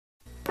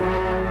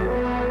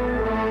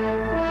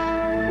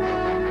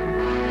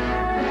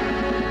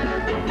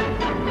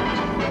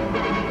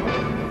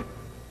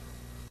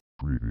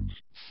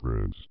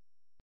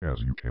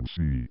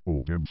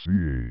Old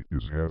MCA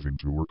is having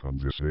to work on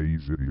this AE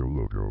video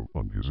logo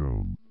on his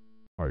own.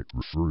 I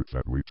prefer it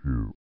that way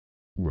too.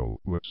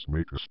 Well, let's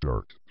make a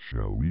start,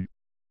 shall we?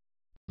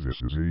 This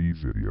is AE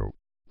video.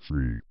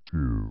 3,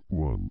 2,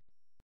 1.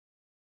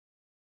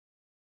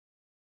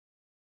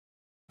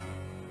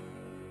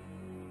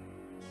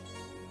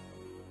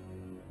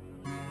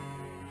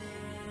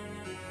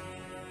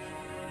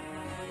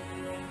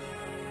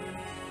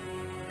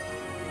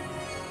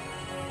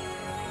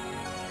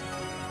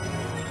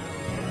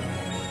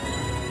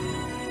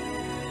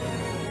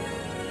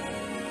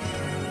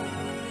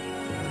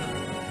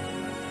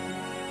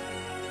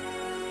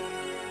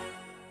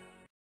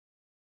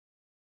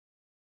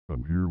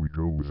 And here we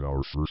go with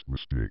our first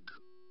mistake.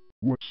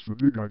 What's the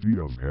big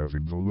idea of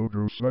having the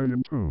logo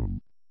cyan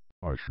tone?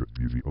 I should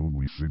be the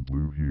only thing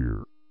blue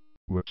here.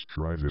 Let's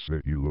try this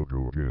AE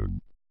logo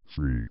again.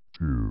 3,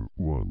 2,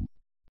 1.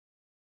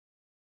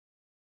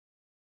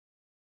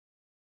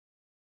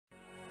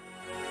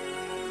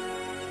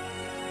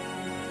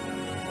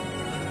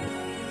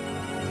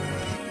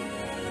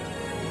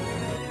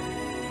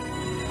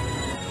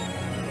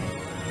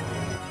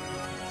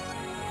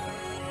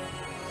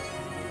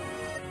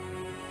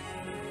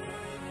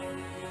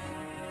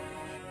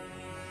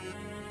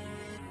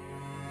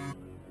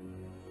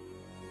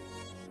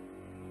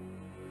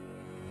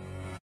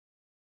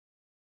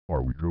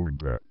 Are we going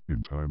back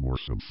in time or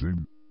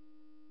something?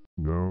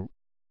 No?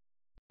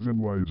 Then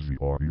why is the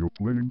audio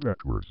playing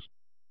backwards?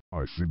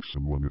 I think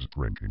someone is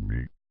pranking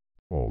me.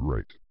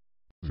 Alright.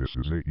 This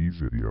is AE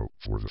video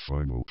for the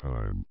final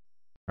time.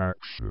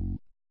 Action.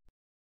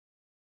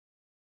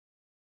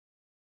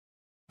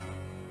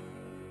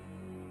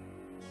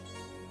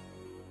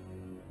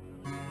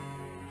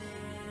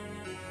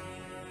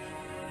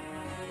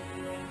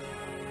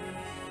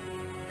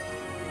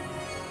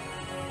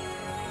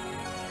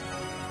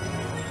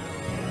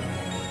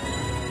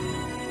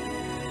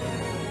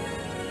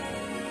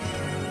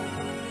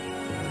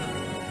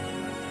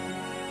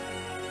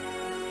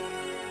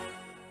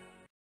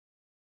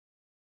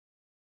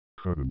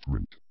 Cut and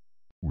print.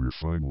 We're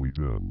finally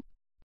done.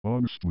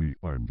 Honestly,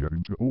 I'm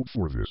getting too old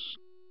for this.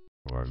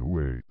 By the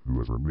way,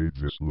 whoever made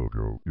this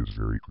logo is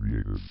very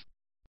creative.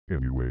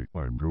 Anyway,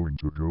 I'm going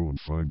to go and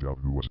find out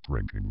who was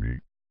pranking me.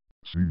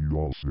 See you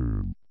all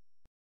soon.